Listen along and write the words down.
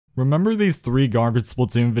Remember these 3 garbage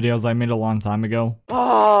Splatoon videos I made a long time ago?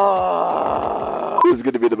 This is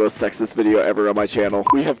going to be the most sexist video ever on my channel.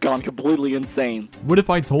 We have gone completely insane. What if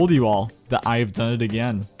I told you all that I have done it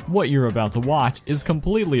again? What you're about to watch is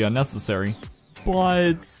completely unnecessary.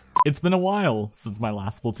 But it's been a while since my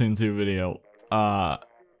last Splatoon 2 video.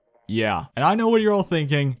 Yeah. And I know what you're all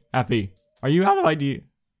thinking. Eppy, are you out of ideas?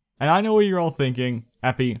 And I know what you're all thinking.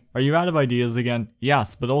 Eppy, are you out of ideas again?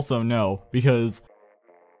 Yes, but also no, because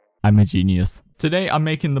I'm a genius. Today, I'm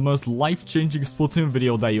making the most life-changing Splatoon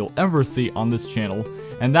video that you'll ever see on this channel,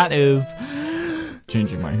 and that is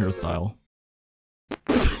changing my hairstyle.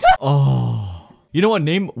 Oh. You know what?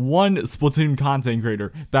 Name one Splatoon content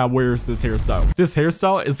creator that wears this hairstyle. This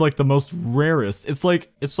hairstyle is like the most rarest. It's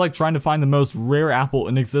like trying to find the most rare apple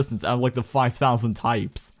in existence out of like the 5,000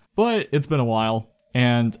 types. But it's been a while.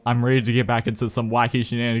 And I'm ready to get back into some wacky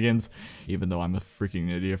shenanigans, even though I'm a freaking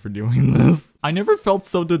idiot for doing this. I never felt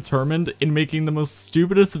so determined in making the most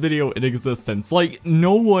stupidest video in existence. Like,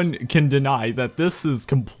 no one can deny that this is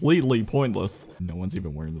completely pointless. No one's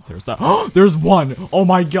even wearing this hairstyle. Oh, there's one! Oh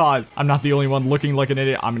my god! I'm not the only one looking like an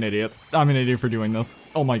idiot. I'm an idiot. I'm an idiot for doing this.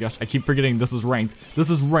 Oh my gosh, I keep forgetting this is ranked. This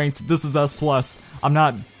is ranked. This is S+. I'm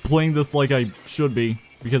not playing this like I should be,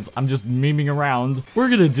 because I'm just memeing around. We're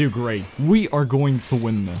gonna do great. We are going to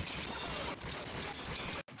win this.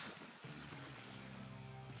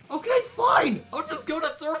 Okay, fine. I'll just go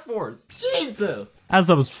to Turf Wars. Jesus. As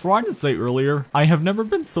I was trying to say earlier, I have never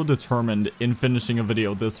been so determined in finishing a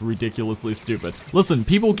video this ridiculously stupid. Listen,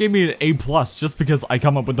 people gave me an A+ just because I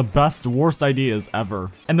come up with the best, worst ideas ever.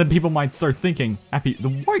 And then people might start thinking,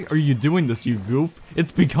 Eppy, why are you doing this, you goof?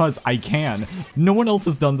 It's because I can. No one else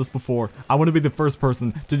has done this before. I want to be the first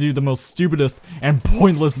person to do the most stupidest and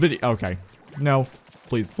pointless video. Okay. No.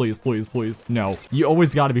 Please, please, please, please. No. You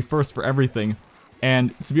always gotta be first for everything.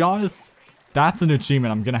 And to be honest, that's an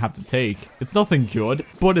achievement I'm gonna have to take. It's nothing good,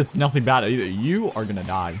 but it's nothing bad either. You are gonna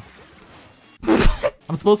die.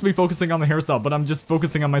 I'm supposed to be focusing on the hairstyle, but I'm just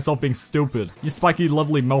focusing on myself being stupid. You spiky,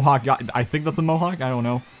 lovely mohawk guy. I think that's a mohawk? I don't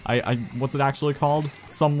know. What's it actually called?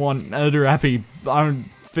 Someone, editor Eppy, I don't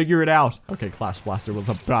figure it out. Okay, Clash Blaster was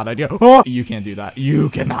a bad idea. Oh! You can't do that. You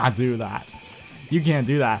cannot do that. You can't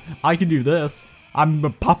do that. I can do this. I'm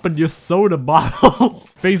popping your soda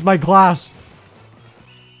bottles. Face my Clash.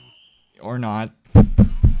 Or not.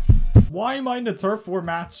 Why am I in a Turf War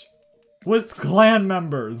match with clan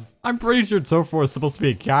members? I'm pretty sure Turf War is supposed to be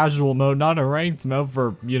a casual mode, not a ranked mode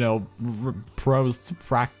for, you know, pros to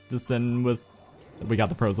practice in with. We got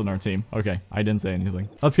the pros on our team. Okay, I didn't say anything.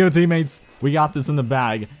 Let's go, teammates. We got this in the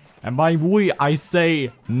bag. And by we, I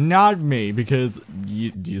say not me, because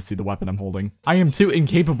do you see the weapon I'm holding? I am too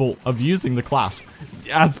incapable of using the Clash,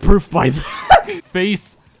 as proof by that.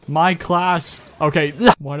 Face my Clash. Okay,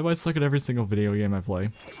 why do I suck at every single video game I play?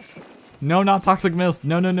 No, not Toxic Mist.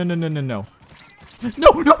 No, no, no, no, no, no, no.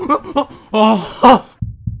 No, no!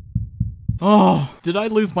 Oh, did I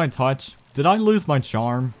lose my touch? Did I lose my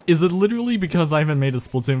charm? Is it literally because I haven't made a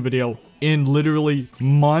Splatoon video in literally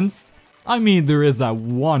months? I mean, there is that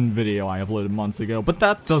one video I uploaded months ago, but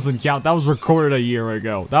that doesn't count. That was recorded a year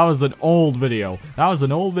ago. That was an old video. That was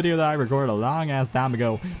an old video that I recorded a long ass time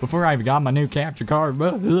ago before I even got my new capture card.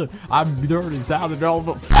 I'm dirty south and all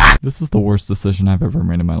the. This is the worst decision I've ever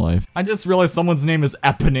made in my life. I just realized someone's name is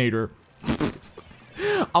Epinator.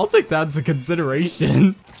 I'll take that into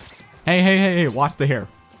consideration. Hey, hey, hey, hey, watch the hair.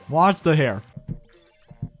 Watch the hair.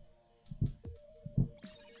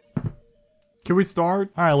 Can we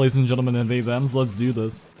start? Alright, ladies and gentlemen and they thems, let's do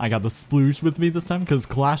this. I got the sploosh with me this time because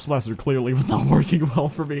Clash Blaster clearly was not working well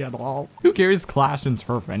for me at all. Who carries Clash and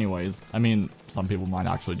Turf anyways? I mean, some people might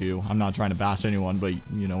actually do. I'm not trying to bash anyone, but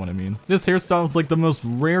you know what I mean. This hairstyle is like the most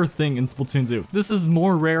rare thing in Splatoon 2. This is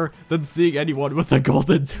more rare than seeing anyone with a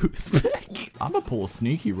golden toothpick. I'm gonna pull a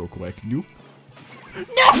sneaky real quick. Nope.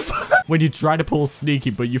 No! When you try to pull a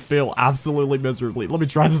sneaky, but you fail absolutely miserably. Let me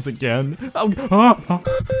try this again. Oh,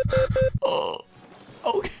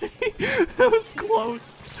 okay, that was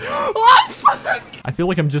close. Oh, fuck! I feel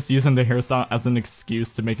like I'm just using the hairstyle as an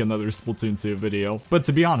excuse to make another Splatoon 2 video. But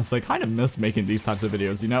to be honest, I kind of miss making these types of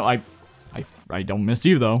videos. You know, I don't miss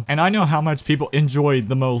you though. And I know how much people enjoy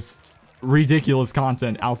the most ridiculous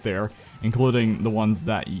content out there, including the ones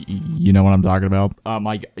that you know what I'm talking about.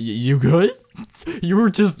 You good? You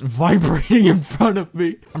were just vibrating in front of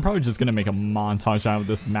me. I'm probably just gonna make a montage out of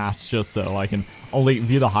this match just so I can only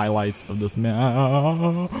view the highlights of this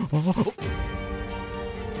match.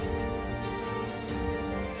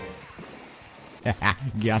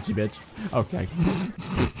 Gotcha, bitch. Okay.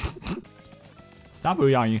 Stop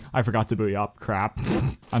booyahing. I forgot to booyah. Crap.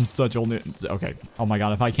 I'm such old. Okay. Oh my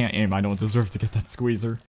god, if I can't aim, I don't deserve to get that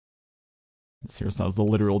squeezer. This hairstyle's the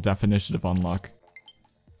literal definition of unluck.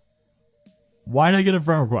 Why did I get a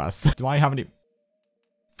friend request? Do I have any...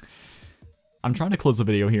 I'm trying to close the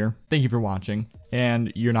video here. Thank you for watching,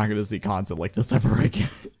 and you're not gonna see content like this ever again.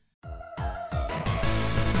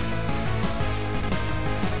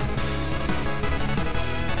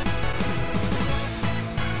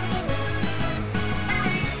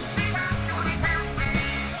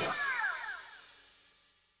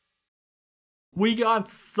 We got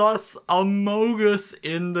sus Amogus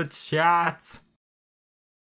in the chat.